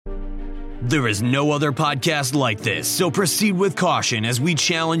There is no other podcast like this, so proceed with caution as we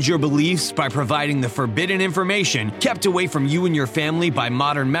challenge your beliefs by providing the forbidden information kept away from you and your family by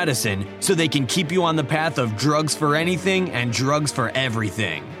modern medicine so they can keep you on the path of drugs for anything and drugs for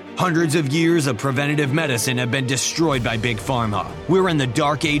everything. Hundreds of years of preventative medicine have been destroyed by Big Pharma. We're in the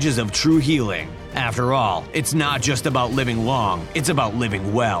dark ages of true healing. After all, it's not just about living long, it's about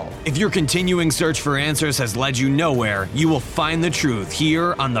living well. If your continuing search for answers has led you nowhere, you will find the truth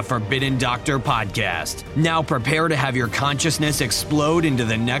here on the Forbidden Doctor podcast. Now prepare to have your consciousness explode into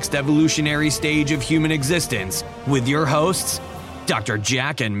the next evolutionary stage of human existence with your hosts, Dr.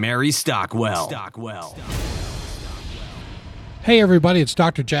 Jack and Mary Stockwell. Hey everybody, it's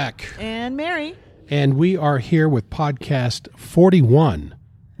Dr. Jack. And Mary. And we are here with podcast 41.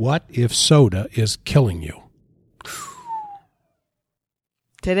 What if soda is killing you?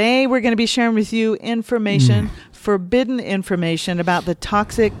 Today we're going to be sharing with you information, forbidden information about the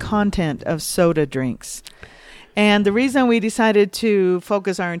toxic content of soda drinks. And the reason we decided to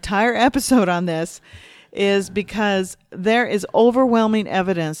focus our entire episode on this is because there is overwhelming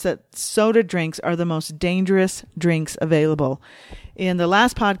evidence that soda drinks are the most dangerous drinks available. In the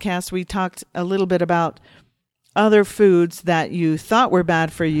last podcast, we talked a little bit about other foods that you thought were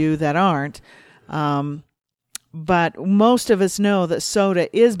bad for you that aren't. But most of us know that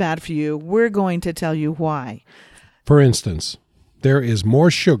soda is bad for you. We're going to tell you why. For instance, there is more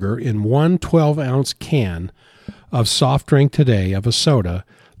sugar in one 12-ounce can of soft drink today of a soda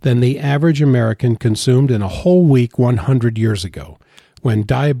than the average American consumed in a whole week 100 years ago, when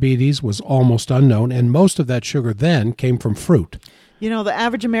diabetes was almost unknown, and most of that sugar then came from fruit. You know, the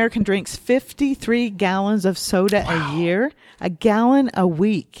average American drinks 53 gallons of soda a year, a gallon a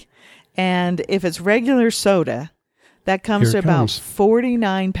week. And if it's regular soda, that comes to about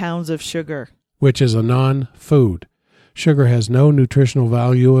 49 pounds of sugar. Which is a non-food. Sugar has no nutritional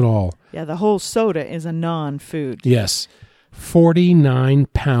value at all. Yeah, the whole soda is a non-food. Yes, 49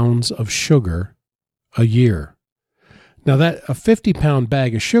 pounds of sugar a year. Now, that a 50-pound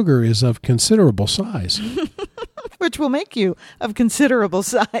bag of sugar is of considerable size. Which will make you of considerable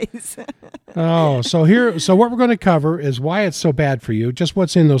size. So what we're going to cover is why it's so bad for you, just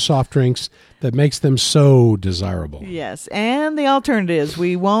what's in those soft drinks that makes them so desirable. Yes, and the alternatives.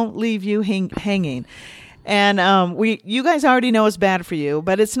 We won't leave you hanging. And you guys already know it's bad for you,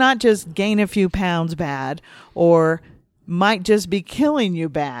 but it's not just gain a few pounds bad or might just be killing you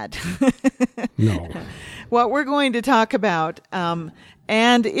bad. No. What we're going to talk about, and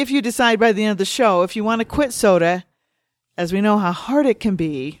if you decide by the end of the show, if you want to quit soda, as we know how hard it can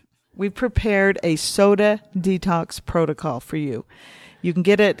be, we've prepared a soda detox protocol for you. You can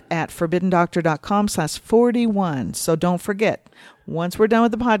get it at forbiddendoctor.com/41. So don't forget, once we're done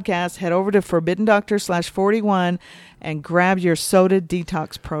with the podcast, head over to forbiddendoctor/41 and grab your soda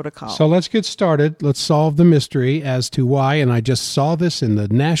detox protocol. So let's get started. Let's solve the mystery as to why, and I just saw this in the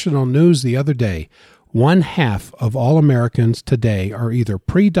national news the other day. 1/2 of all Americans today are either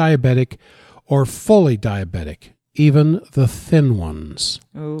pre-diabetic or fully diabetic, even the thin ones.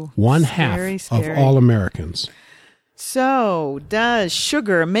 Ooh, 1/2 of all Americans. So, does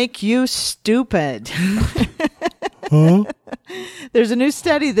sugar make you stupid? Huh? There's a new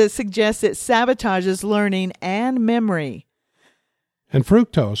study that suggests it sabotages learning and memory. And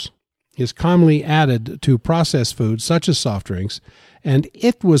fructose is commonly added to processed foods such as soft drinks, and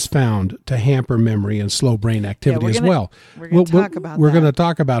it was found to hamper memory and slow brain activity as well. We're going to talk about that. We're going to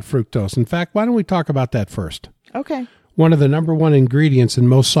talk about fructose. In fact, why don't we talk about that first? Okay. One of the number one ingredients in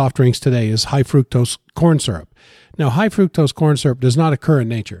most soft drinks today is high fructose corn syrup. Now, high fructose corn syrup does not occur in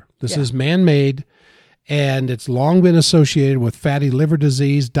nature. This is man-made, and it's long been associated with fatty liver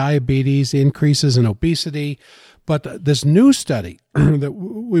disease, diabetes, increases in obesity. But this new study that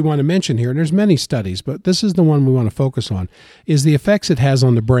we want to mention here, and there's many studies, but this is the one we want to focus on, is the effects it has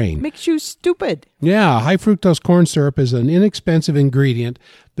on the brain. Makes you stupid. Yeah, high fructose corn syrup is an inexpensive ingredient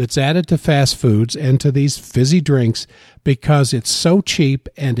that's added to fast foods and to these fizzy drinks because it's so cheap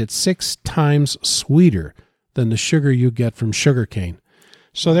and it's 6 times sweeter than the sugar you get from sugarcane.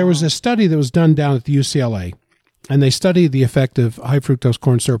 So there was a study that was done down at the UCLA, and they studied the effect of high fructose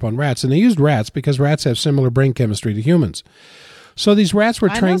corn syrup on rats. And they used rats because rats have similar brain chemistry to humans. So these rats were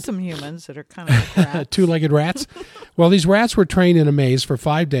trained... I know some humans that are kind of like rats. Two-legged rats? Well, these rats were trained in a maze for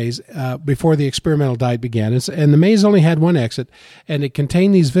 5 days before the experimental diet began. And the maze only had one exit, and it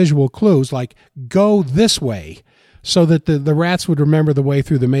contained these visual clues like, go this way. so that the rats would remember the way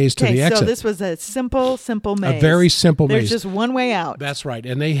through the maze to the exit. So this was a simple maze. A very simple maze. There's just one way out. That's right.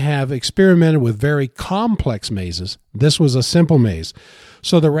 And they have experimented with very complex mazes. This was a simple maze.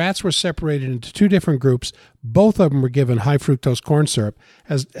 So the rats were separated into two different groups. Both of them were given high fructose corn syrup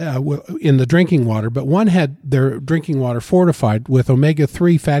as in the drinking water, but one had their drinking water fortified with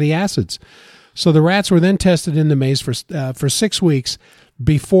omega-3 fatty acids. So the rats were then tested in the maze for 6 weeks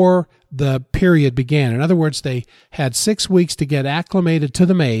before the period began. In other words, they had 6 weeks to get acclimated to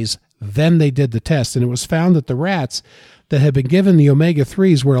the maze. Then they did the test, and it was found that the rats that had been given the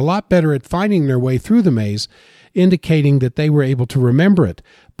omega-3s were a lot better at finding their way through the maze, indicating that they were able to remember it.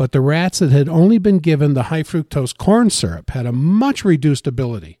 But the rats that had only been given the high fructose corn syrup had a much reduced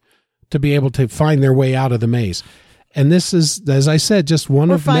ability to be able to find their way out of the maze. And this is, as I said, just one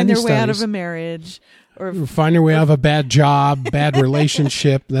of many studies. Or find their way out of a marriage. Or find their way out of a bad job, bad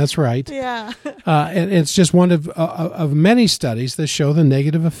relationship. That's right. Yeah. And it's just one of many studies that show the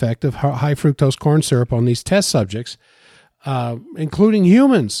negative effect of high fructose corn syrup on these test subjects, including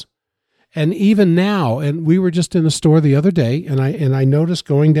humans. And even now, and we were just in the store the other day, and I noticed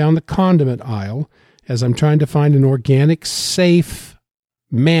going down the condiment aisle as I'm trying to find an organic, safe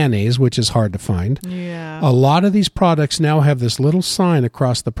mayonnaise, which is hard to find. Yeah. A lot of these products now have this little sign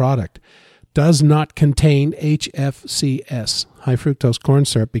across the product. Does not contain HFCS, high fructose corn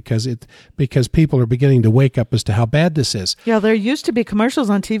syrup, because people are beginning to wake up as to how bad this is. Yeah, there used to be commercials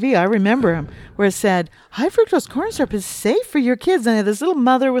on TV, I remember them, where it said, high fructose corn syrup is safe for your kids. And this little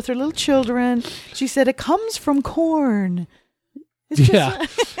mother with her little children, she said, it comes from corn. It's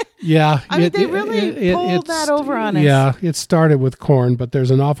just, yeah. I mean, they really pulled that over on us. Yeah, it started with corn, but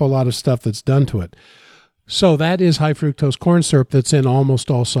there's an awful lot of stuff that's done to it. So that is high fructose corn syrup that's in almost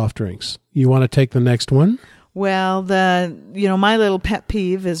all soft drinks. You want to take the next one? Well, my little pet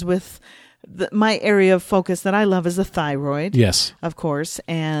peeve is with my area of focus that I love is the thyroid. Yes. Of course.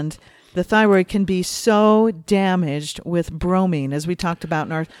 And the thyroid can be so damaged with bromine, as we talked about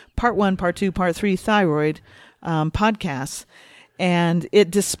in our part 1, part 2, part 3 thyroid podcasts. And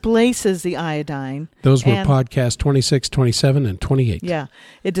it displaces the iodine. Those were podcasts 26, 27, and 28. Yeah.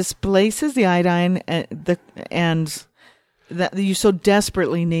 It displaces the iodine and that you so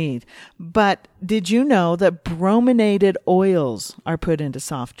desperately need. But did you know that brominated oils are put into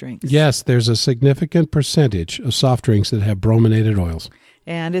soft drinks? Yes, there's a significant percentage of soft drinks that have brominated oils.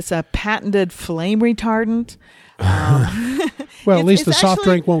 And it's a patented flame retardant. Well, at least the soft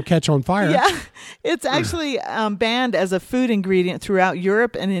drink won't catch on fire. Yeah, it's actually banned as a food ingredient throughout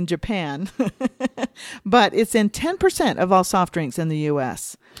Europe and in Japan. But it's in 10% of all soft drinks in the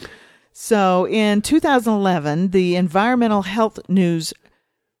U.S. So in 2011, the Environmental Health News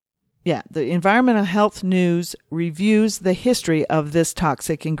reviews the history of this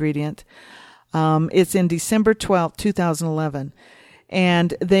toxic ingredient. It's in December 12th, 2011.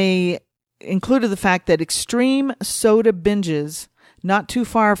 And they included the fact that extreme soda binges, not too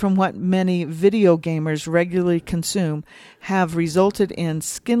far from what many video gamers regularly consume, have resulted in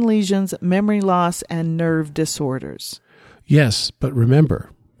skin lesions, memory loss, and nerve disorders. Yes, but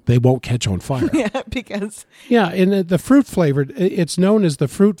remember, they won't catch on fire. Yeah, because... Yeah, and the fruit-flavored, it's known as the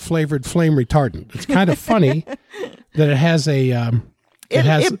fruit-flavored flame retardant. It's kind of funny that it has a...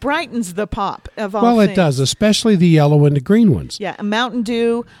 It brightens the pop of all things. Well, it does, especially the yellow and the green ones. Yeah, Mountain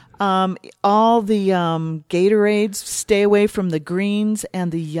Dew, all the Gatorades, stay away from the greens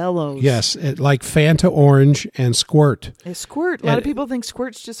and the yellows. Yes, like Fanta Orange and Squirt. Squirt. A lot of people think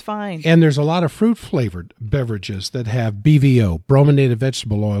Squirt's just fine. And there's a lot of fruit-flavored beverages that have BVO, brominated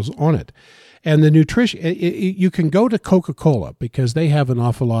vegetable oils, on it. And the nutrition, you can go to Coca-Cola because they have an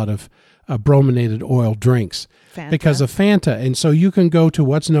awful lot of brominated oil drinks. Fanta. Because of Fanta. And so you can go to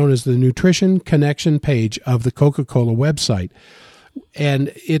what's known as the Nutrition Connection page of the Coca-Cola website.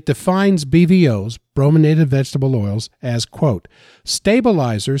 And it defines BVOs, brominated vegetable oils, as, quote,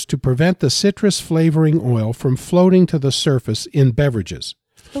 stabilizers to prevent the citrus flavoring oil from floating to the surface in beverages.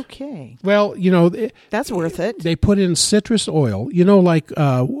 Okay. Well, that's worth it. They put in citrus oil. Like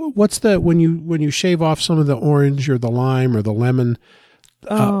what's when you shave off some of the orange or the lime or the lemon.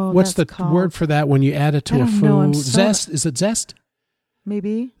 What's the word for that when you add it to a food? Zest? Is it zest?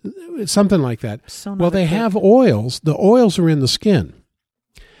 Maybe. Something like that. Well, they have oils. The oils are in the skin.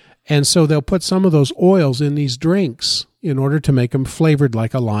 And so they'll put some of those oils in these drinks in order to make them flavored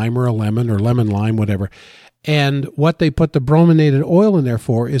like a lime or a lemon or lemon lime, whatever. And what they put the brominated oil in there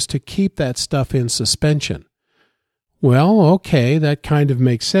for is to keep that stuff in suspension. Well, okay, that kind of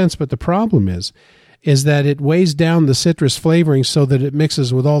makes sense. But the problem is that it weighs down the citrus flavoring so that it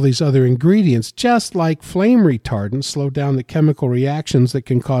mixes with all these other ingredients, just like flame retardants slow down the chemical reactions that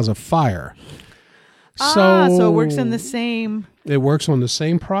can cause a fire. So it works in the same... It works on the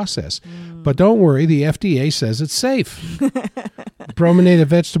same process. But don't worry, the FDA says it's safe. Brominated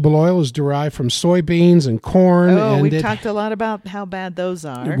vegetable oil is derived from soybeans and corn. Oh, and we've talked a lot about how bad those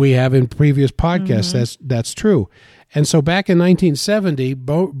are. We have in previous podcasts. That's true. And so back in 1970,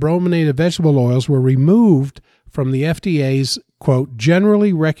 brominated vegetable oils were removed from the FDA's, quote,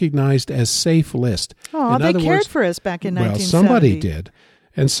 generally recognized as safe list. Oh, they cared for us back in 1970. Well, somebody did.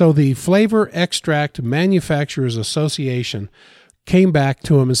 And so the Flavor Extract Manufacturers Association came back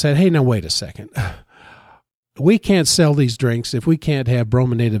to him and said, hey, now wait a second. We can't sell these drinks if we can't have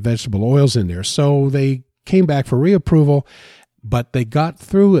brominated vegetable oils in there. So they came back for reapproval, but they got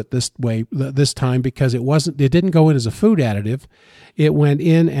through it this time because it didn't go in as a food additive. It went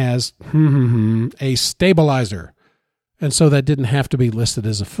in as a stabilizer. And so that didn't have to be listed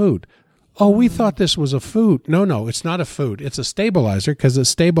as a food. Oh, we thought this was a food. No, it's not a food. It's a stabilizer because it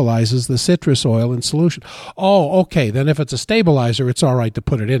stabilizes the citrus oil in solution. Oh, okay. Then if it's a stabilizer, it's all right to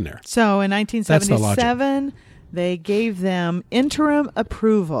put it in there. So in 1977, they gave them interim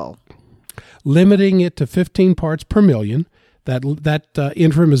approval. Limiting it to 15 parts per million. That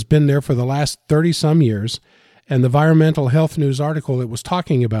interim has been there for the last 30-some years. And the Environmental Health News article that was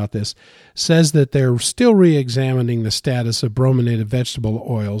talking about this says that they're still re-examining the status of brominated vegetable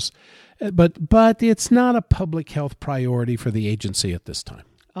oils. But it's not a public health priority for the agency at this time.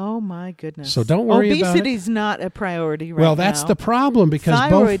 Oh, my goodness. So don't worry about it. Obesity's not a priority right now. Well, that's the problem because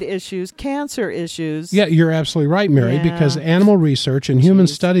thyroid issues, cancer issues. Yeah, you're absolutely right, Mary, because animal research and human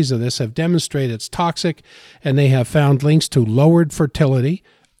studies of this have demonstrated it's toxic, and they have found links to lowered fertility,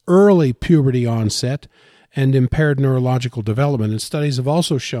 early puberty onset, and impaired neurological development. And studies have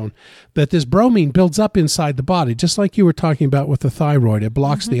also shown that this bromine builds up inside the body, just like you were talking about with the thyroid. It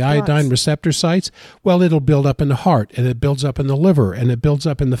blocks the iodine receptor sites. Well, it'll build up in the heart, and it builds up in the liver, and it builds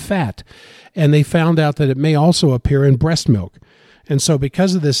up in the fat. And they found out that it may also appear in breast milk. And so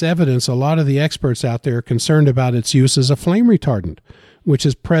because of this evidence, a lot of the experts out there are concerned about its use as a flame retardant, which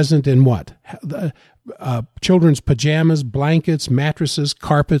is present in what? Children's pajamas, blankets, mattresses,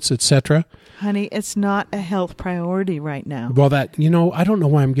 carpets, etc. Honey, it's not a health priority right now. Well, I don't know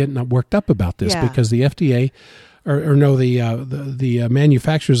why I'm getting worked up about this because the FDA, the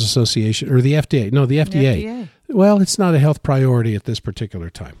Manufacturers Association, or the FDA. No, the FDA. Well, it's not a health priority at this particular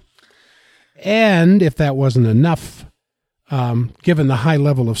time. And if that wasn't enough, given the high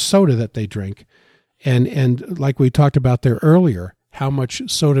level of soda that they drink, and like we talked about there earlier, how much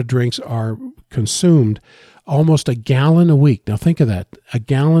soda drinks are consumed, almost a gallon a week. Now think of that, a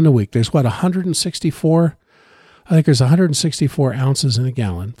gallon a week. There's 164? I think there's 164 ounces in a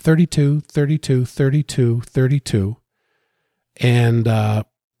gallon, 32. And no,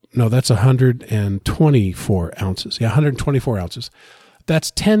 that's 124 ounces. Yeah, 124 ounces.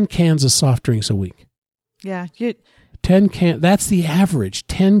 That's 10 cans of soft drinks a week. Yeah. 10 that's the average,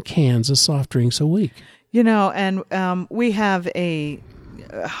 10 cans of soft drinks a week. You know, and we have a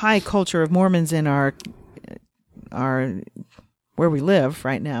high culture of Mormons in our where we live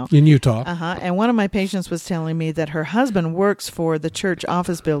right now. In Utah. And one of my patients was telling me that her husband works for the church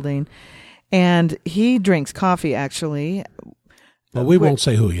office building, and he drinks coffee, actually. Well, we won't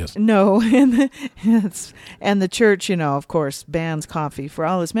say who he is. No. And the church, of course, bans coffee for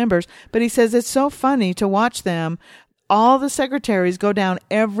all its members. But he says it's so funny to watch them. All the secretaries go down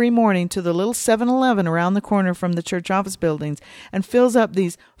every morning to the little 7-Eleven around the corner from the church office buildings and fills up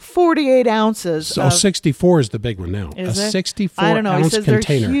these 48 ounces. So 64 is the big one now. Is a 64-ounce container. I don't know. He says they're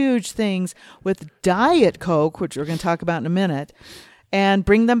huge things with Diet Coke, which we're going to talk about in a minute, and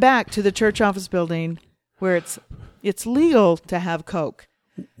bring them back to the church office building where it's legal to have Coke.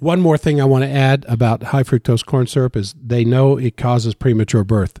 One more thing I want to add about high fructose corn syrup is they know it causes premature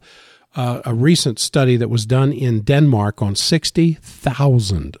birth. A recent study that was done in Denmark on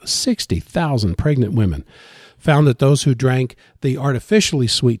 60,000 pregnant women found that those who drank the artificially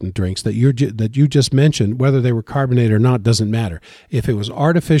sweetened drinks that you just mentioned, whether they were carbonated or not, doesn't matter. If it was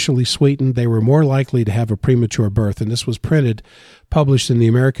artificially sweetened, they were more likely to have a premature birth. And this was published in the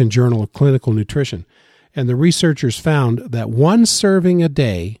American Journal of Clinical Nutrition. And the researchers found that one serving a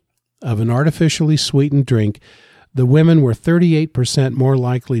day of an artificially sweetened drink, the women were 38% more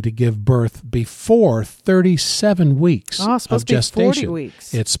likely to give birth before 37 weeks of gestation. It's supposed to be 40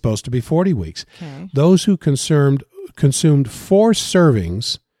 weeks. It's supposed to be 40 weeks. Okay. Those who consumed 4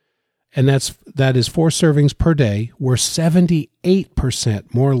 servings, and that is 4 servings per day, were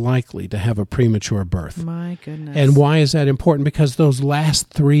 78% more likely to have a premature birth. My goodness. And why is that important? Because those last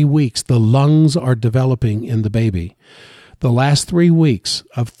 3 weeks, the lungs are developing in the baby. The last 3 weeks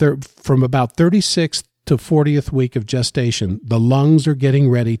from about 36 to 40th week of gestation, the lungs are getting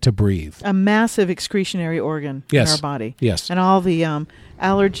ready to breathe. A massive excretionary organ in our body. Yes. And all the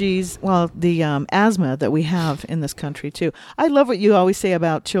allergies, the asthma that we have in this country too. I love what you always say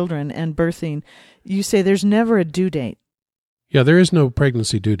about children and birthing. You say there's never a due date. Yeah, there is no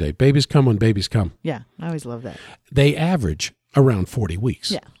pregnancy due date. Babies come when babies come. Yeah, I always love that. They average around 40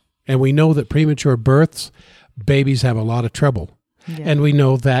 weeks. Yeah. And we know that premature births, babies have a lot of trouble. Yeah. And we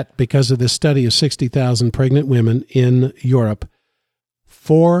know that because of this study of 60,000 pregnant women in Europe,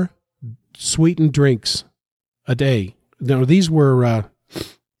 4 sweetened drinks a day. Now, these were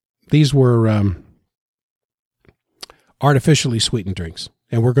artificially sweetened drinks.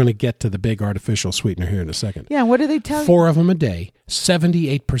 And we're going to get to the big artificial sweetener here in a second. Yeah, what do they tell you? 4 of them a day,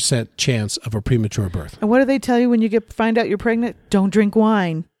 78% chance of a premature birth. And what do they tell you when you find out you're pregnant? Don't drink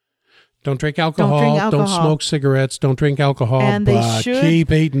wine. Don't drink alcohol. Don't smoke cigarettes. Don't drink alcohol. And they should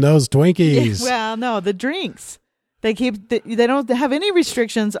keep eating those Twinkies. Well, no, the drinks. They don't have any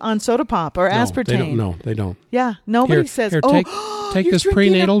restrictions on soda pop or aspartame. No, they don't. Yeah, nobody says, take this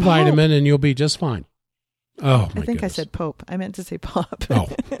prenatal vitamin and you'll be just fine. Oh, my I think goodness. I said Pope. I meant to say pop. Oh.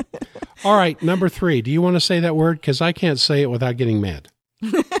 All right, number 3. Do you want to say that word? Because I can't say it without getting mad.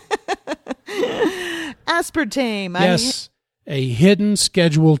 Aspartame. Yes, a hidden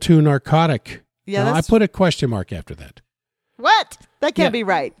Schedule II narcotic. Yeah, now, I put a question mark after that. What? That can't be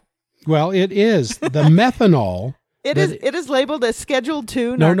right. Well, it is. The methanol. It is labeled as Schedule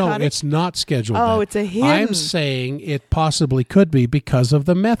II narcotic. narcotic? No, it's not scheduled. Oh, it's a hidden. I'm saying it possibly could be because of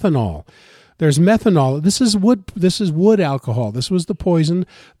the methanol. There's methanol. This is wood alcohol. This was the poison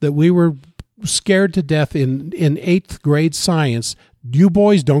that we were scared to death in 8th grade science. You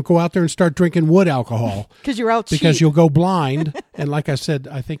boys don't go out there and start drinking wood alcohol. Because you're out Because cheap. you'll go blind. And like I said,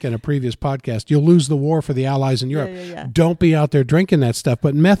 I think in a previous podcast, you'll lose the war for the Allies in Europe. Yeah. Don't be out there drinking that stuff.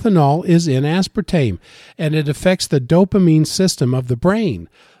 But methanol is in aspartame, and it affects the dopamine system of the brain.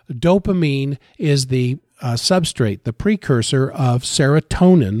 Dopamine is the substrate, the precursor of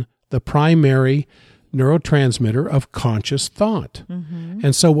serotonin, the primary neurotransmitter of conscious thought. Mm-hmm.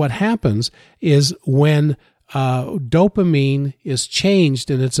 And so what happens is when dopamine is changed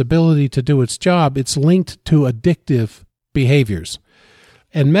in its ability to do its job, it's linked to addictive behaviors.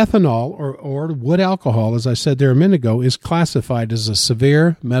 And methanol, or wood alcohol, as I said there a minute ago, is classified as a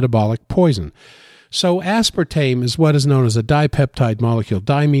severe metabolic poison. So aspartame is what is known as a dipeptide molecule,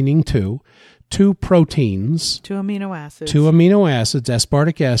 di meaning two proteins. 2 amino acids. 2 amino acids,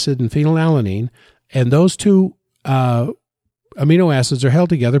 aspartic acid and phenylalanine, and those 2 amino acids are held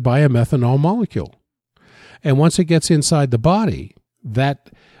together by a methanol molecule. And once it gets inside the body, the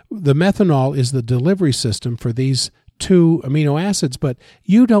methanol is the delivery system for these 2 amino acids, but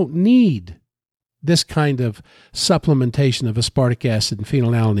you don't need this kind of supplementation of aspartic acid and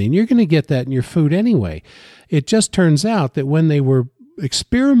phenylalanine. You're going to get that in your food anyway. It just turns out that when they were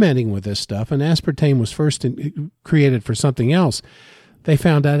experimenting with this stuff, and aspartame was first created for something else, they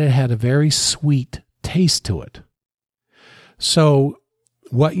found out it had a very sweet taste to it. So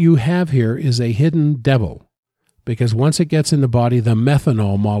what you have here is a hidden devil, because once it gets in the body, the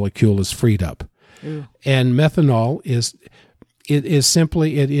methanol molecule is freed up. Ew. And methanol is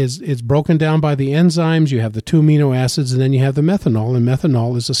broken down by the enzymes. You have the 2 amino acids, and then you have the methanol, and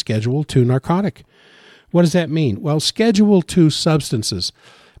methanol is a Schedule II narcotic. What does that mean? Well, Schedule II substances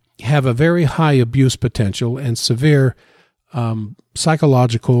have a very high abuse potential and severe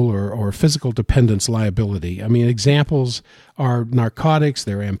psychological or physical dependence liability. I mean, examples are narcotics,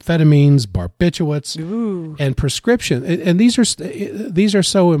 they're amphetamines, barbiturates, and prescription. And these are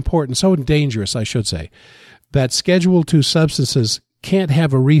so important, so dangerous, I should say, that Schedule II substances can't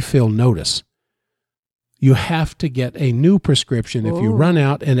have a refill notice. You have to get a new prescription if you run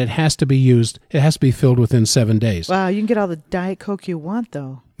out, and it has to be used. It has to be filled within 7 days. Wow, you can get all the Diet Coke you want,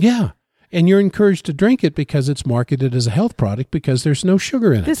 though. Yeah, and you're encouraged to drink it because it's marketed as a health product because there's no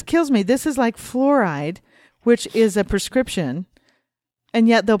sugar in it. This kills me. This is like fluoride, which is a prescription, and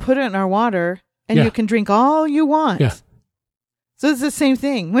yet they'll put it in our water, and you can drink all you want. Yeah. So it's the same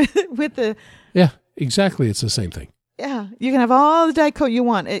thing with the... Yeah, exactly. It's the same thing. Yeah, you can have all the Diet Coke you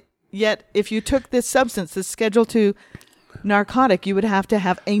want. Yet, if you took this substance, this Schedule II narcotic, you would have to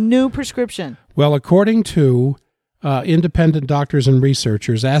have a new prescription. Well, according to independent doctors and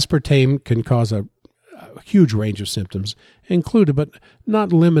researchers, aspartame can cause a huge range of symptoms, included but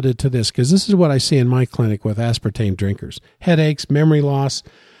not limited to this, because this is what I see in my clinic with aspartame drinkers. Headaches, memory loss,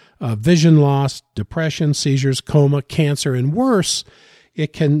 vision loss, depression, seizures, coma, cancer, and worse,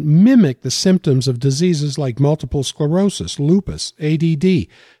 it can mimic the symptoms of diseases like multiple sclerosis, lupus, ADD,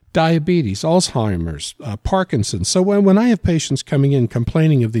 diabetes, Alzheimer's, Parkinson's. So when I have patients coming in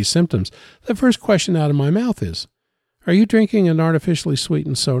complaining of these symptoms, the first question out of my mouth is, are you drinking an artificially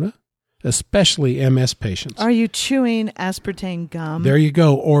sweetened soda? Especially MS patients. Are you chewing aspartame gum? There you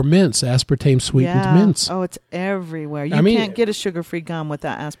go. Or mints, aspartame sweetened mints. Oh, it's everywhere. You can't get a sugar-free gum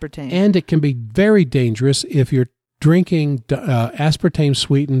without aspartame. And it can be very dangerous if you're drinking aspartame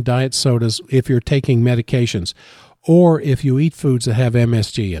sweetened diet sodas, if you're taking medications, or if you eat foods that have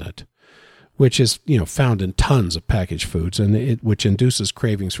MSG in it, which is found in tons of packaged foods, and which induces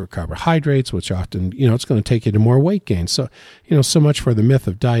cravings for carbohydrates, which often it's going to take you to more weight gain. So so much for the myth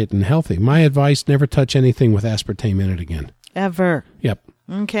of diet and healthy. My advice: never touch anything with aspartame in it again. Ever. Yep.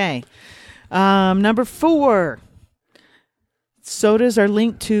 Okay. Number 4. Sodas are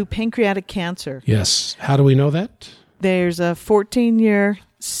linked to pancreatic cancer. Yes. How do we know that? There's a 14-year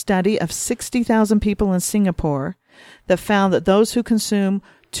study of 60,000 people in Singapore that found that those who consume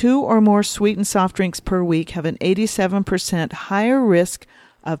 2 or more sweetened soft drinks per week have an 87% higher risk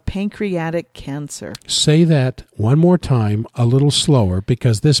of pancreatic cancer. Say that one more time, a little slower,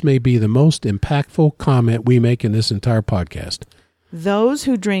 because this may be the most impactful comment we make in this entire podcast. Those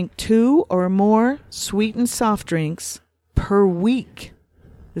who drink 2 or more sweetened soft drinks per week.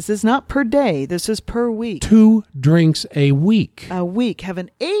 This is not per day. This is per week. 2 drinks a week. A week have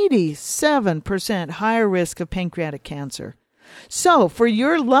an 87% higher risk of pancreatic cancer. So, for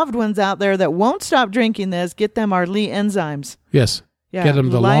your loved ones out there that won't stop drinking this, get them our Lee enzymes. Yes. Yeah, get them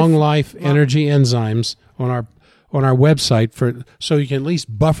the long life energy enzymes on our website so you can at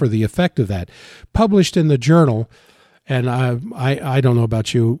least buffer the effect of that. Published in the journal, and I don't know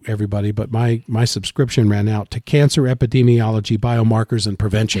about you, everybody, but my subscription ran out to Cancer Epidemiology, Biomarkers, and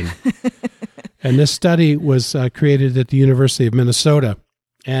Prevention. And this study was created at the University of Minnesota,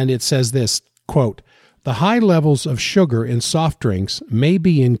 and it says this, quote, "The high levels of sugar in soft drinks may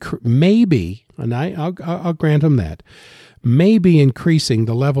be, and I'll grant them that, may be increasing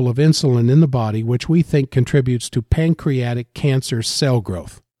the level of insulin in the body, which we think contributes to pancreatic cancer cell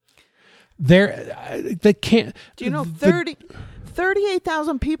growth." Do you know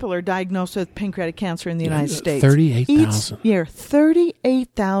 38,000 people are diagnosed with pancreatic cancer in the United States. 38,000. Each year,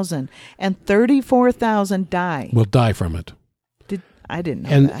 38,000, and 34,000 die. Will die from it. I didn't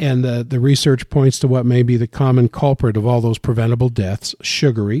know that. And the research points to what may be the common culprit of all those preventable deaths: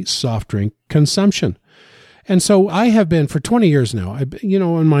 sugary soft drink consumption. And so I have been for 20 years now,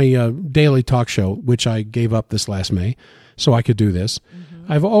 on my daily talk show, which I gave up this last May so I could do this.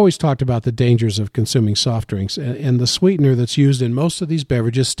 Mm-hmm. I've always talked about the dangers of consuming soft drinks, and the sweetener that's used in most of these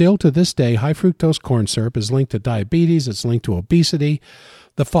beverages, still to this day, high fructose corn syrup, is linked to diabetes, it's linked to obesity.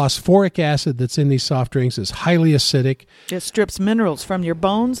 The phosphoric acid that's in these soft drinks is highly acidic. It strips minerals from your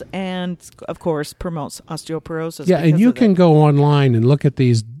bones and, of course, promotes osteoporosis. Yeah, and you can go online and look at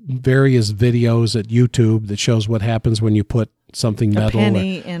these various videos at YouTube that shows what happens when you put something metal,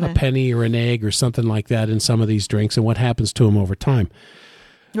 a penny or an egg or something like that in some of these drinks, and what happens to them over time.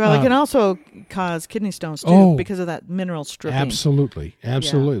 Well, it can also cause kidney stones, too, because of that mineral stripping. Absolutely. Yeah.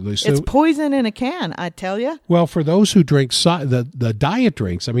 So, it's poison in a can, I tell you. Well, for those who drink the diet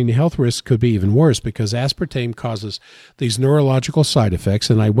drinks, I mean, the health risks could be even worse because aspartame causes these neurological side effects,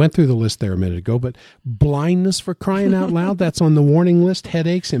 and I went through the list there a minute ago, but blindness, for crying out loud, that's on the warning list,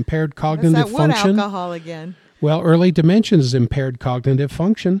 headaches, impaired cognitive function. What alcohol again? Well, early dementia is impaired cognitive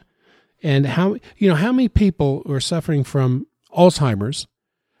function. And how many people are suffering from Alzheimer's?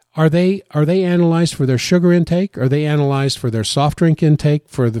 Are they analyzed for their sugar intake? Are they analyzed for their soft drink intake?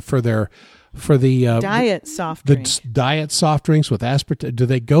 For the diet soft drinks? The diet soft drinks with aspartame. Do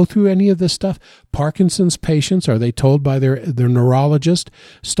they go through any of this stuff? Parkinson's patients, are they told by their neurologist,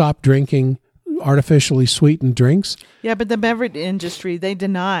 stop drinking artificially sweetened drinks? Yeah, but the beverage industry, they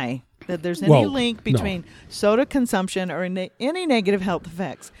deny that there's any link between soda consumption or any negative health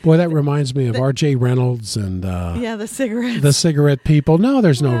effects. Boy, that reminds me of R.J. Reynolds and the cigarettes. The cigarette people. No,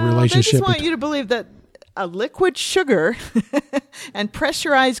 there's no relationship. They just want you to believe that a liquid sugar and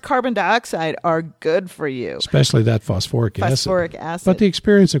pressurized carbon dioxide are good for you. Especially that phosphoric acid. But the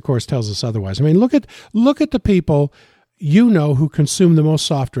experience, of course, tells us otherwise. I mean, look at the people who consume the most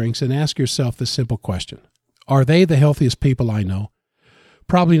soft drinks and ask yourself this simple question. Are they the healthiest people I know?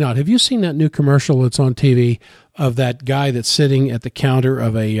 Probably not. Have you seen that new commercial that's on TV of that guy that's sitting at the counter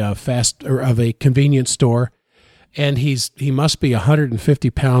of a convenience store, and he must be 150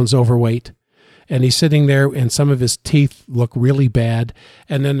 pounds overweight, and he's sitting there, and some of his teeth look really bad,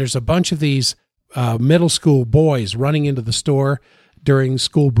 and then there's a bunch of these middle school boys running into the store, during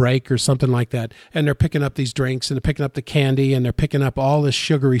school break or something like that, and they're picking up these drinks and they're picking up the candy and they're picking up all this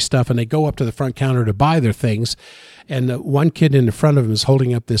sugary stuff, and they go up to the front counter to buy their things, and the one kid in the front of them is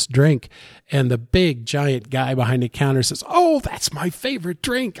holding up this drink, and the big giant guy behind the counter says, "Oh, that's my favorite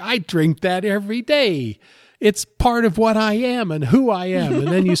drink. I drink that every day. It's part of what I am and who I am." And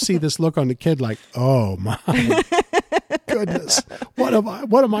then you see this look on the kid like, "Oh my goodness, what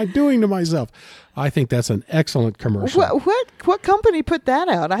am I doing to myself?" I think that's an excellent commercial. What company put that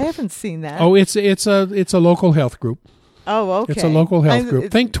out? I haven't seen that. Oh, it's a local health group. Oh, okay. It's a local health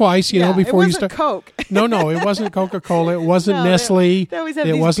group. Think twice, you know, before you start. It wasn't Coke. No, it wasn't Coca-Cola. It wasn't Nestle.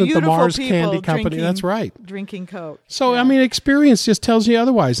 It wasn't the Mars Candy Company. That's right. Drinking Coke. So, I mean, experience just tells you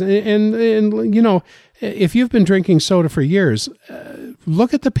otherwise. And you know, if you've been drinking soda for years,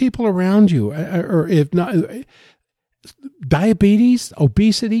 look at the people around you. Or if not, diabetes,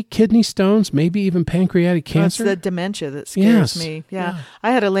 obesity, kidney stones, maybe even pancreatic cancer. That's the dementia that scares me. Yeah.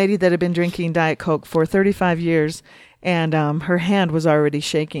 I had a lady that had been drinking Diet Coke for 35 years. And her hand was already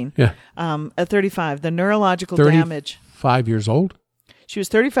shaking. Yeah. At 35, the neurological damage. 5 years old? She was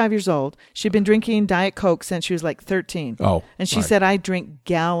 35 years old. She'd been drinking Diet Coke since she was like 13. Oh. And she said, "I drink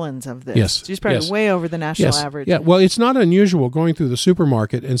gallons of this." Yes. She's probably way over the national average. Yeah. Well, it's not unusual going through the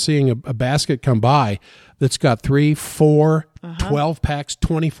supermarket and seeing a basket come by that's got 3, 4, 12 packs,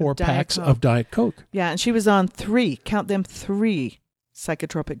 24 packs of Diet Coke. Yeah. And she was on 3, count them 3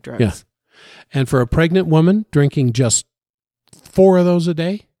 psychotropic drugs. Yeah. And for a pregnant woman, drinking just 4 of those a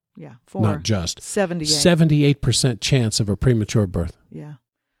day? Yeah, 4. Not just. 78% chance of a premature birth. Yeah.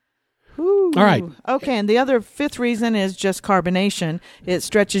 Ooh. All right. Okay, and the other 5th reason is just carbonation. It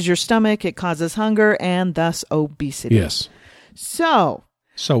stretches your stomach, it causes hunger, and thus obesity. Yes. So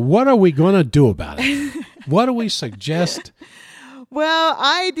what are we going to do about it? What do we suggest? Well,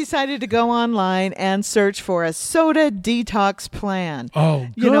 I decided to go online and search for a soda detox plan. Oh,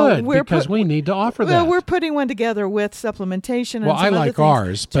 good, because we need to offer that. Well, we're putting one together with supplementation and some I like other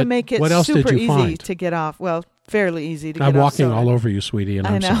ours, but to make it what else super did you easy find? To get off. Well, fairly easy to get off. I'm walking soda. all over you, sweetie, and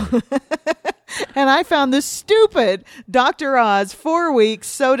I'm sorry. And I found this stupid Dr. Oz 4-week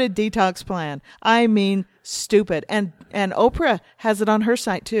soda detox plan. I mean, stupid. And Oprah has it on her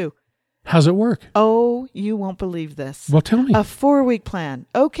site, too. How's it work? Oh, you won't believe this. Well, tell me. A 4-week plan.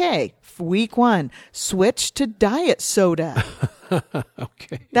 Okay, week 1, switch to diet soda.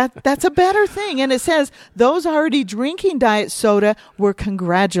 Okay. That's a better thing. And it says those already drinking diet soda were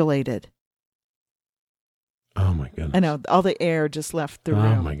congratulated. Oh, my goodness. I know, all the air just left the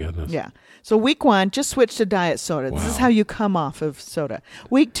room. Oh, my goodness. Yeah. So week 1, just switch to diet soda. Wow. This is how you come off of soda.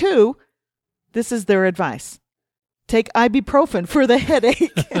 Week 2, this is their advice. Take ibuprofen for the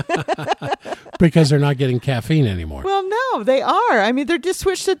headache. Because they're not getting caffeine anymore. Well, no, they are. I mean, they're just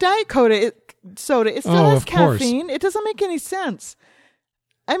switched to diet soda. It still has caffeine. It doesn't make any sense.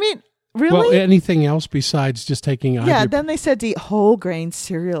 I mean, really? Well, anything else besides just taking ibuprofen? Yeah, then they said to eat whole grain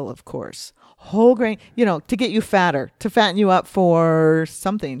cereal, of course. Whole grain, to get you fatter, to fatten you up for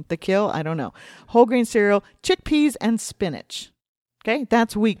something, the kill, I don't know. Whole grain cereal, chickpeas, and spinach. Okay,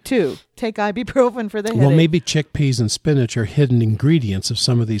 that's week 2. Take ibuprofen for the headache. Well, maybe chickpeas and spinach are hidden ingredients of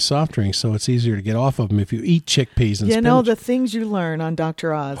some of these soft drinks, so it's easier to get off of them if you eat chickpeas and spinach. You know, the things you learn on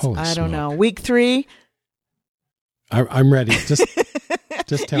Dr. Oz. Holy I don't smoke. know. Week 3. I'm ready. Just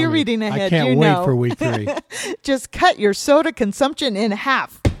tell me. You're reading ahead. I can't wait for week 3. Just cut your soda consumption in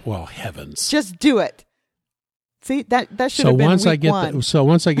half. Well, heavens. Just do it. See, that should have been week 1. So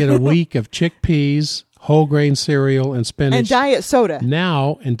once I get a week of chickpeas, whole grain cereal, and spinach. And diet soda.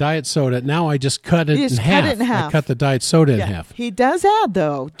 Now I just cut it in half. Cut it in half. I cut the diet soda in half. He does add,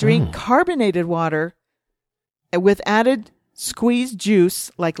 though, drink carbonated water with added squeezed juice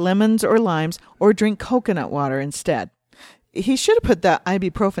like lemons or limes, or drink coconut water instead. He should have put the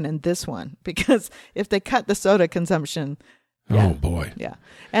ibuprofen in this one, because if they cut the soda consumption. Yeah, oh, boy. Yeah.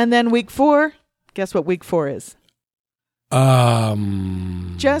 And then week 4, guess what week 4 is?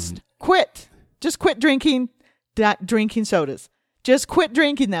 Just quit. Just quit drinking sodas. Just quit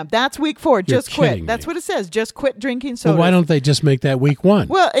drinking them. That's week 4. Just quit. That's what it says. Just quit drinking sodas. Well, why don't they just make that week 1?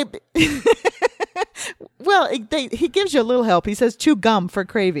 Well, he gives you a little help. He says chew gum for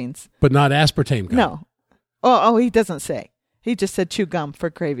cravings. But not aspartame gum. No. Oh, he doesn't say. He just said chew gum for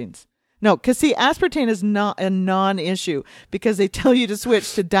cravings. No, because see, aspartame is not a non-issue because they tell you to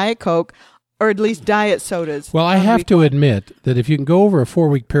switch to Diet Coke or at least diet sodas. Well, I have to admit that if you can go over a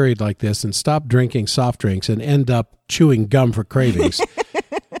 4-week period like this and stop drinking soft drinks and end up chewing gum for cravings,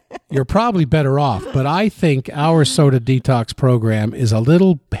 you're probably better off. But I think our soda detox program is a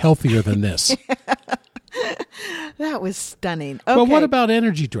little healthier than this. That was stunning. Okay. Well, what about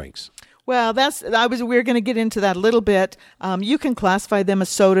energy drinks? Well, we're going to get into that a little bit. You can classify them as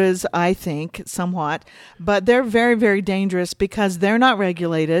sodas, I think, somewhat, but they're very, very dangerous because they're not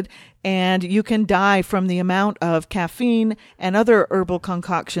regulated, and you can die from the amount of caffeine and other herbal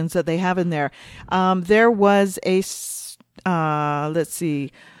concoctions that they have in there. There was a,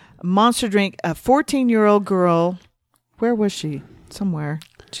 Monster drink, a 14-year-old girl. Where was she? Somewhere.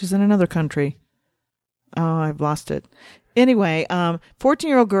 She's in another country. Oh, I've lost it. Anyway,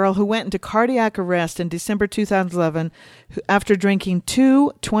 14-year-old girl who went into cardiac arrest in December 2011 after drinking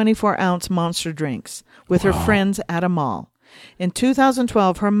 2 24-ounce Monster drinks with her friends at a mall. In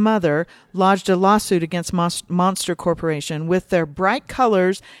 2012, her mother lodged a lawsuit against Monster Corporation. With their bright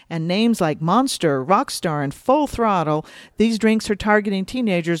colors and names like Monster, Rockstar, and Full Throttle, these drinks are targeting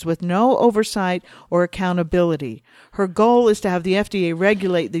teenagers with no oversight or accountability. Her goal is to have the FDA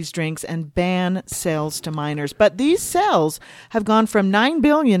regulate these drinks and ban sales to minors. But these sales have gone from $9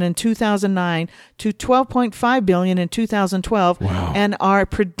 billion in 2009 to $12.5 billion in 2012 and are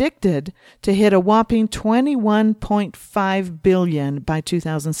predicted to hit a whopping $21.5 billion by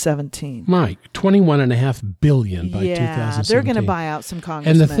 2017. Mike, $21.5 billion by 2017. They're going to buy out some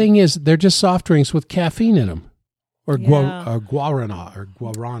congressmen. And the thing is, they're just soft drinks with caffeine in them. Or guarana or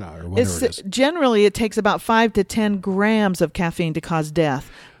whatever it is. Generally, it takes about 5 to 10 grams of caffeine to cause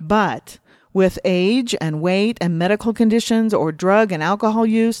death. But with age and weight and medical conditions or drug and alcohol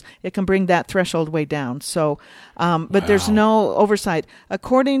use, it can bring that threshold way down. So, but there's no oversight.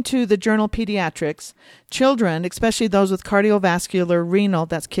 According to the journal Pediatrics, children, especially those with cardiovascular, renal,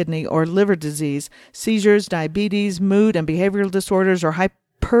 that's kidney, or liver disease, seizures, diabetes, mood and behavioral disorders, or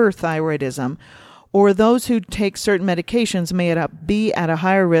hyperthyroidism, or those who take certain medications may be at a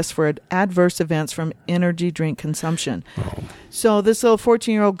higher risk for adverse events from energy drink consumption. So this little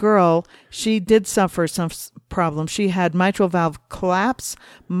 14-year-old girl, she did suffer some problems. She had mitral valve collapse,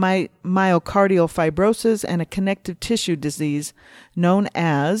 myocardial fibrosis, and a connective tissue disease known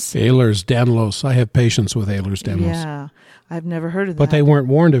as Ehlers-Danlos. I have patients with Ehlers-Danlos. Yeah, I've never heard of that. But they weren't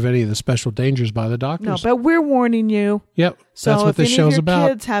warned of any of the special dangers by the doctors. No, but we're warning you. Yep, so that's what this show's about. If any of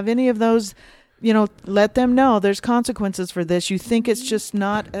your kids have any of those, let them know there's consequences for this. You think it's just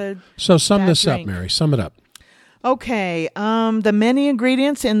not a So sum this drink. up, Mary. Sum it up. Okay. The many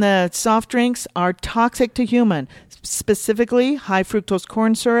ingredients in the soft drinks are toxic to human, specifically high fructose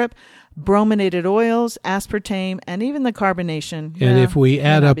corn syrup, brominated oils, aspartame, and even the carbonation. And if we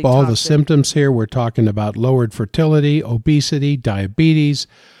add up all the symptoms here, we're talking about lowered fertility, obesity, diabetes,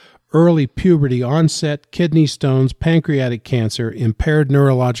 early puberty onset, kidney stones, pancreatic cancer, impaired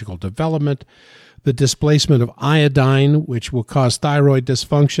neurological development, the displacement of iodine, which will cause thyroid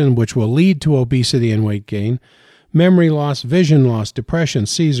dysfunction, which will lead to obesity and weight gain, memory loss, vision loss, depression,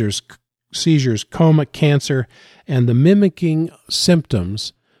 seizures, coma, cancer, and the mimicking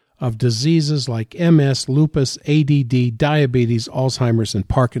symptoms of diseases like MS, lupus, ADD, diabetes, Alzheimer's, and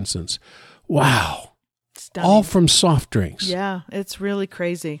Parkinson's. Wow. Stunning. All from soft drinks. Yeah, it's really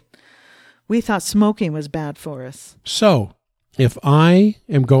crazy. We thought smoking was bad for us. So, if I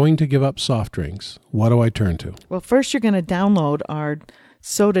am going to give up soft drinks, what do I turn to? Well, first you're going to download our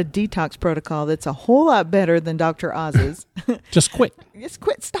soda detox protocol that's a whole lot better than Dr. Oz's. Just quit. Just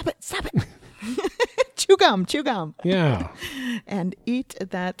quit. Stop it. Chew gum. Yeah. And eat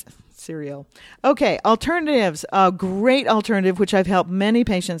that cereal. Okay, alternatives. A great alternative, which I've helped many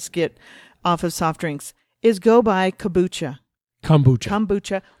patients get off of soft drinks, is go buy kombucha,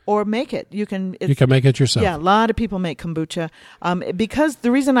 or make it. You can make it yourself. Yeah, a lot of people make kombucha. Because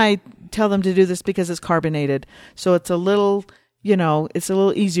the reason I tell them to do this because it's carbonated, so it's a little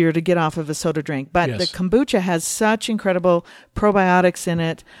easier to get off of a soda drink. But the kombucha has such incredible probiotics in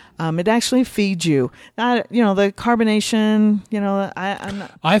it. It actually feeds you. The carbonation.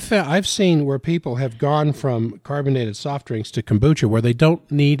 I've seen where people have gone from carbonated soft drinks to kombucha, where they don't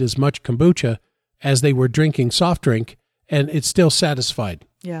need as much kombucha as they were drinking soft drink, and it's still satisfied.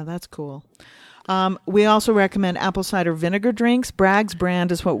 Yeah, that's cool. We also recommend apple cider vinegar drinks. Bragg's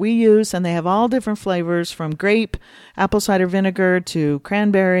brand is what we use, and they have all different flavors from grape, apple cider vinegar, to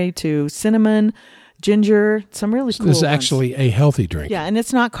cranberry, to cinnamon, ginger, some really cool This is ones. actually a healthy drink. Yeah, and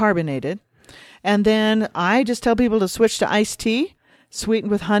it's not carbonated. And then I just tell people to switch to iced tea, sweetened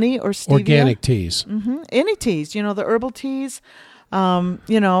with honey or stevia. Organic teas. Mm-hmm. Any teas, the herbal teas,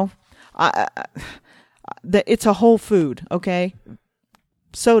 it's a whole food, okay?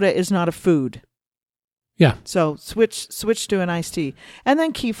 Soda is not a food. Yeah. So switch to an iced tea. And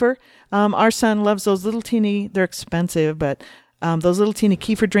then kefir. Our son loves those little teeny, they're expensive, but those little teeny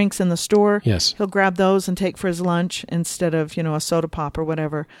kefir drinks in the store. Yes. He'll grab those and take for his lunch instead of, a soda pop or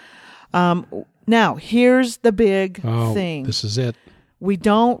whatever. Now, here's the big thing. This is it. We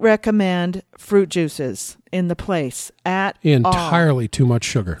don't recommend fruit juices in the place at all. Entirely too much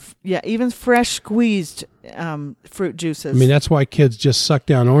sugar. Yeah, even fresh squeezed fruit juices. I mean, that's why kids just suck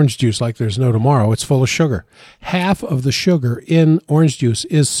down orange juice like there's no tomorrow. It's full of sugar. Half of the sugar in orange juice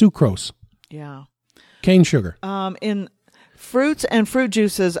is sucrose. Yeah. Cane sugar. In fruits and fruit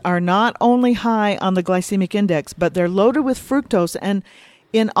juices are not only high on the glycemic index, but they're loaded with fructose, and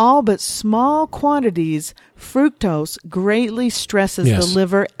in all but small quantities, fructose greatly stresses the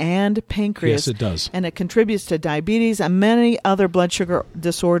liver and pancreas. Yes, it does. And it contributes to diabetes and many other blood sugar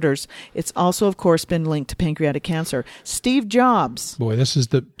disorders. It's also, of course, been linked to pancreatic cancer. Steve Jobs. Boy,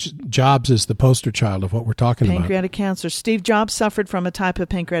 Jobs is the poster child of what we're talking about. Pancreatic cancer. Steve Jobs suffered from a type of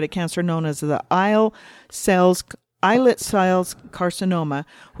pancreatic cancer known as the islet cells carcinoma,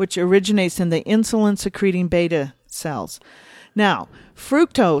 which originates in the insulin-secreting beta cells. Now,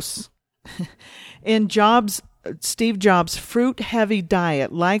 fructose in Steve Jobs' fruit-heavy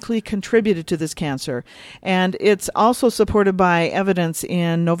diet likely contributed to this cancer, and it's also supported by evidence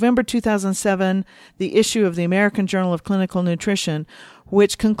in November 2007, the issue of the American Journal of Clinical Nutrition,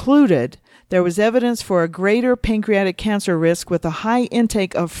 which concluded there was evidence for a greater pancreatic cancer risk with a high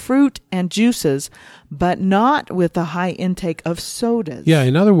intake of fruit and juices, but not with a high intake of sodas. Yeah,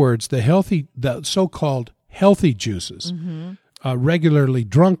 in other words, the so-called healthy juices regularly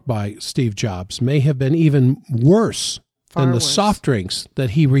drunk by Steve Jobs may have been even worse than the soft drinks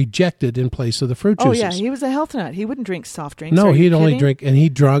that he rejected in place of the fruit juices. Oh, yeah, he was a health nut. He wouldn't drink soft drinks. No, he'd only drink, and he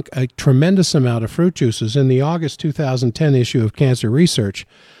drank a tremendous amount of fruit juices. In the August 2010 issue of Cancer Research,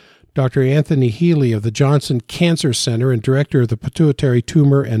 Dr. Anthony Healy of the Johnson Cancer Center and director of the Pituitary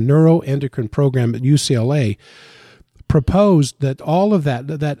Tumor and Neuroendocrine Program at UCLA proposed that all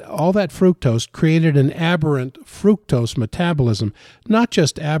that fructose created an aberrant fructose metabolism, not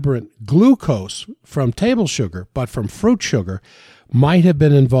just aberrant glucose from table sugar, but from fruit sugar, might have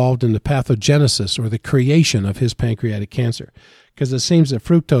been involved in the pathogenesis or the creation of his pancreatic cancer. Because it seems that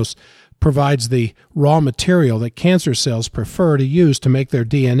fructose provides the raw material that cancer cells prefer to use to make their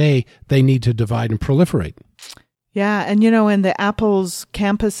DNA they need to divide and proliferate. Yeah, and in the Apple's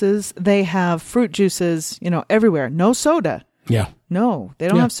campuses, they have fruit juices, everywhere. No soda. Yeah. No, they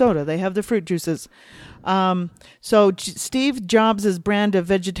don't have soda. They have the fruit juices. So Steve Jobs' brand of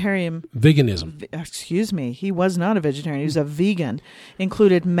veganism, he was not a vegetarian. He was a vegan,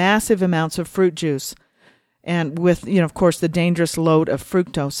 included massive amounts of fruit juice and with, of course, the dangerous load of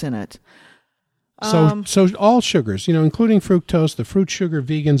fructose in it. So all sugars, including fructose, the fruit sugar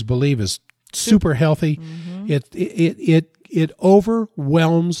vegans believe is super healthy. Mm-hmm. It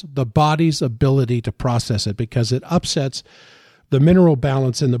overwhelms the body's ability to process it because it upsets the mineral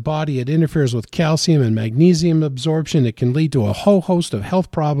balance in the body. It interferes with calcium and magnesium absorption. It can lead to a whole host of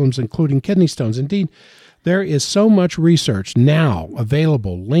health problems, including kidney stones. Indeed, there is so much research now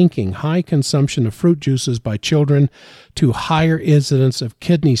available linking high consumption of fruit juices by children to higher incidence of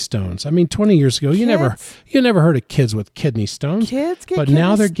kidney stones. I mean, 20 years ago, you never heard of kids with kidney stones. But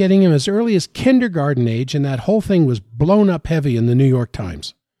now they're getting them as early as kindergarten age, and that whole thing was blown up heavy in the New York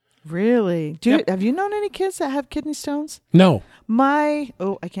Times. Really? Have you known any kids that have kidney stones? No. I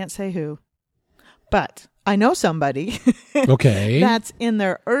can't say who, but I know somebody okay. that's in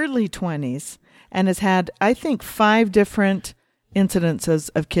their early 20s and has had, I think, 5 different incidences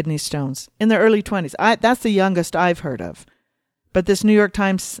of kidney stones in their early 20s. That's the youngest I've heard of. But this New York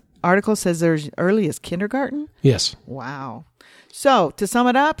Times article says they're as early as kindergarten? Yes. Wow. So, to sum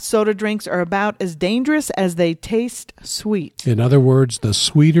it up, soda drinks are about as dangerous as they taste sweet. In other words, the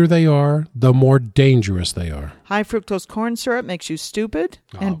sweeter they are, the more dangerous they are. High fructose corn syrup makes you stupid,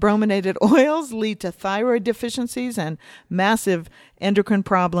 and brominated oils lead to thyroid deficiencies and massive endocrine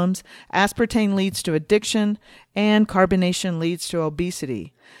problems. Aspartame leads to addiction, and carbonation leads to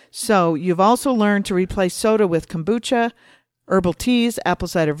obesity. So, you've also learned to replace soda with kombucha, herbal teas, apple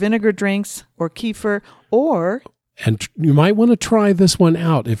cider vinegar drinks, or kefir, or... And you might want to try this one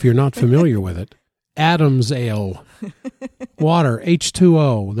out if you're not familiar with it. Adam's Ale. Water,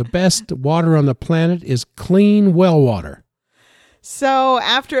 H2O. The best water on the planet is clean well water. So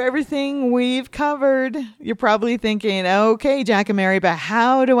after everything we've covered, you're probably thinking, okay, Jack and Mary, but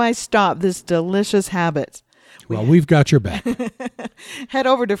how do I stop this delicious habit? Well, we've got your back. Head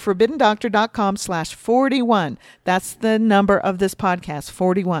over to ForbiddenDoctor.com/41. That's the number of this podcast,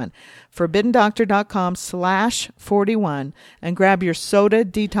 41. ForbiddenDoctor.com/41 and grab your soda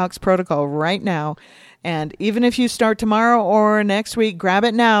detox protocol right now. And even if you start tomorrow or next week, grab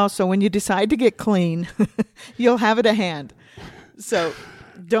it now so when you decide to get clean, you'll have it at hand. So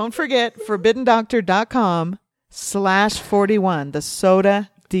don't forget ForbiddenDoctor.com/41, the soda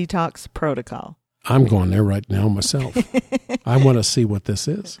detox protocol. I'm going there right now myself. I want to see what this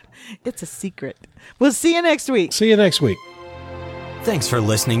is. It's a secret. We'll see you next week. See you next week. Thanks for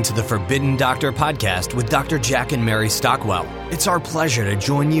listening to the Forbidden Doctor podcast with Dr. Jack and Mary Stockwell. It's our pleasure to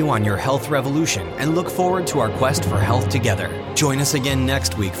join you on your health revolution and look forward to our quest for health together. Join us again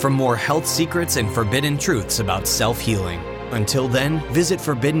next week for more health secrets and forbidden truths about self-healing. Until then, visit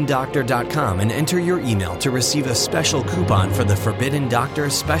ForbiddenDoctor.com and enter your email to receive a special coupon for the Forbidden Doctor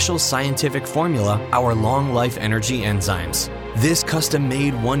Special Scientific Formula, our long life energy enzymes. This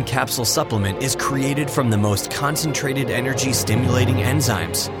custom-made one-capsule supplement is created from the most concentrated energy-stimulating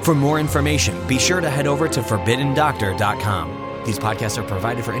enzymes. For more information, be sure to head over to ForbiddenDoctor.com. These podcasts are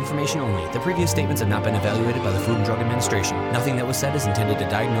provided for information only. The previous statements have not been evaluated by the Food and Drug Administration. Nothing that was said is intended to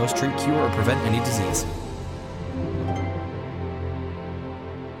diagnose, treat, cure, or prevent any disease.